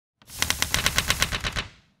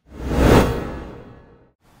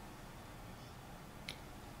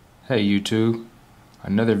Hey YouTube,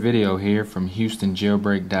 another video here from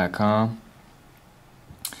HoustonJailbreak.com,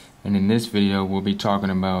 and in this video we'll be talking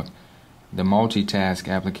about the multitask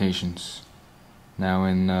applications. Now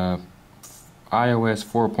in iOS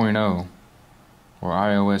 4.0 or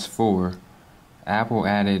iOS 4, Apple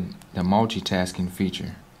added the multitasking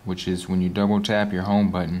feature, which is when you double tap your home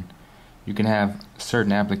button, you can have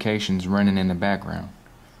certain applications running in the background.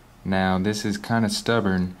 Now this is kind of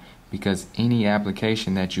stubborn because any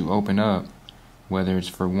application that you open up, whether it's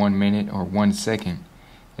for 1 minute or 1 second,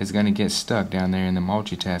 is going to get stuck down there in the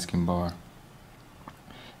multitasking bar.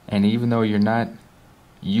 And even though you're not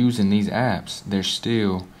using these apps, they're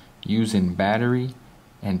still using battery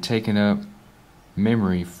and taking up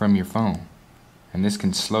memory from your phone. And this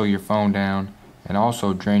can slow your phone down and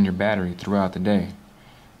also drain your battery throughout the day.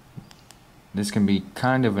 This can be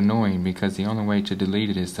kind of annoying because the only way to delete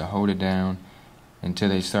it is to hold it down until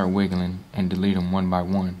they start wiggling and delete them one by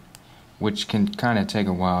one, which can kind of take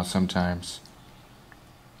a while sometimes.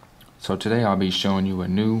 So today I'll be showing you a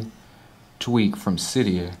new tweak from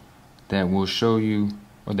Cydia that will show you,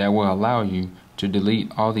 or that will allow you to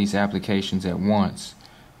delete all these applications at once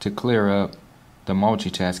to clear up the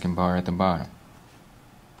multitasking bar at the bottom.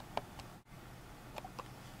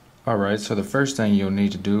 Alright, so the first thing you'll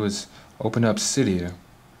need to do is open up Cydia.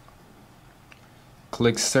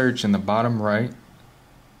 Click search in the bottom right.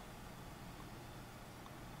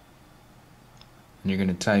 And you're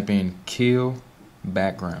going to type in kill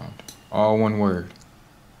background, all one word.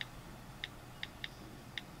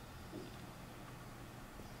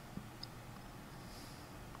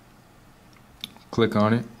 Click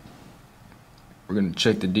on it. We're going to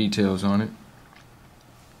check the details on it.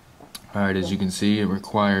 Alright, as you can see, it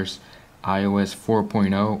requires iOS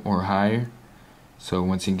 4.0 or higher. So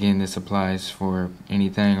once again, this applies for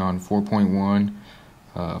anything on 4.1,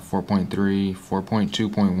 4.3,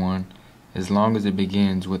 4.2.1, as long as it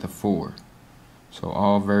begins with a 4. So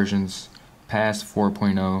all versions past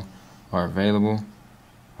 4.0 are available.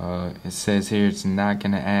 It says here it's not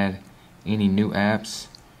going to add any new apps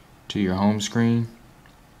to your home screen.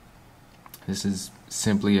 This is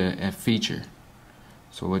simply a feature.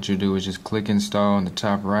 So what you do is just click install on the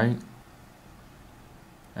top right.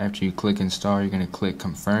 After you click install, you're going to click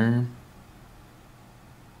confirm.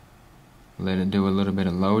 Let it do a little bit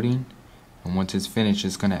of loading, and once it's finished,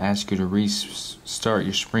 it's going to ask you to restart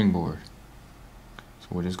your springboard. So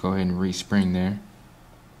we'll just go ahead and respring there.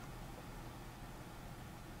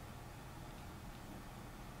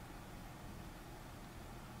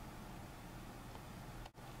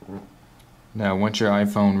 Now once your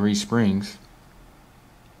iPhone resprings,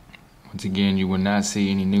 once again you will not see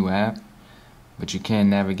any new app, but you can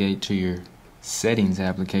navigate to your settings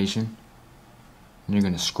application, and you're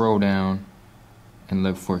going to scroll down and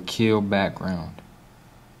look for kill background.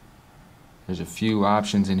 There's a few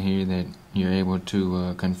options in here that you're able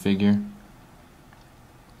to configure.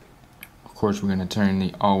 Of course, we're going to turn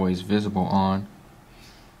the always visible on.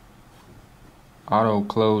 Auto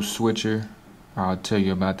close switcher, I'll tell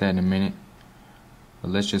you about that in a minute,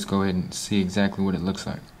 but let's just go ahead and see exactly what it looks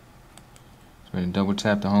like. So we're going to double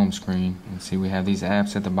tap the home screen and see we have these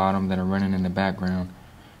apps at the bottom that are running in the background.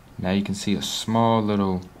 Now you can see a small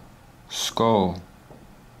little skull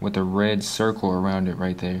with a red circle around it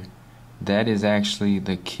right there. That is actually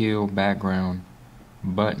the kill background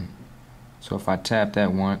button. So if I tap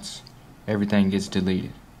that once, everything gets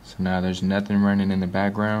deleted. So now there's nothing running in the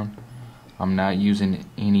background. I'm not using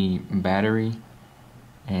any battery,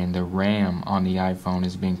 and the RAM on the iPhone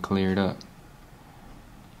is being cleared up.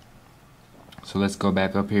 So let's go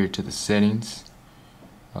back up here to the settings.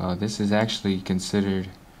 This is actually considered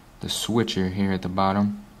the switcher here at the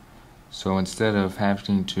bottom. So instead of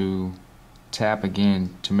having to tap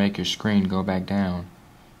again to make your screen go back down,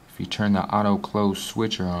 if you turn the auto close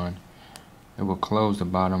switcher on, it will close the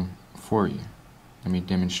bottom for you. Let me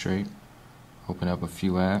demonstrate. Open up a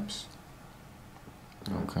few apps.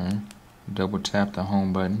 Okay. Double tap the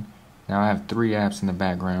home button. Now I have 3 apps in the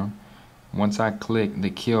background. Once I click the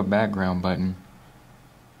kill background button,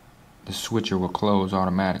 the switcher will close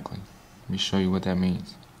automatically. Let me show you what that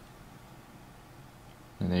means.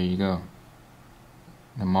 And there you go.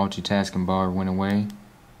 The multitasking bar went away,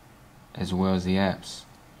 as well as the apps.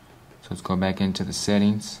 So let's go back into the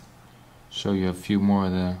settings, show you a few more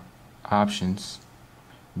of the options.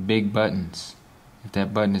 Big buttons. If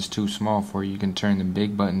that button is too small for you, you can turn the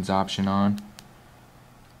big buttons option on,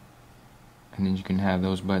 and then you can have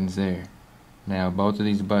those buttons there. Now both of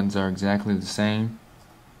these buttons are exactly the same.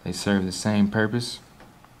 They serve the same purpose.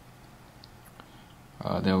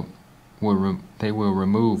 They will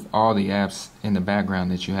remove all the apps in the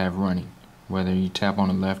background that you have running Whether you tap on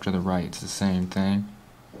the left or the right, it's the same thing.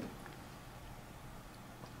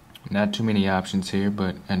 Not too many options here,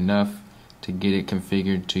 but enough to get it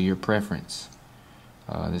configured to your preference.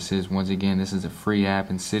 This is a free app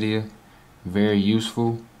in Cydia. Very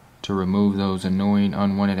useful to remove those annoying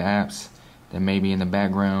unwanted apps that may be in the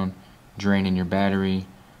background, draining your battery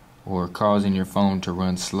or causing your phone to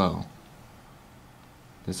run slow.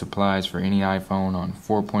 This applies for any iPhone on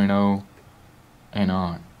 4.0 and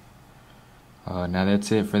on. Now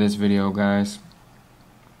that's it for this video, guys.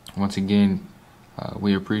 Once again,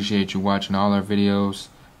 we appreciate you watching all our videos.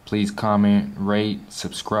 Please comment, rate,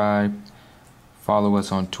 subscribe, follow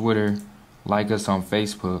us on Twitter, like us on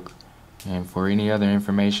Facebook, and for any other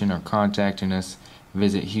information or contacting us,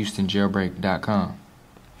 visit HoustonJailbreak.com.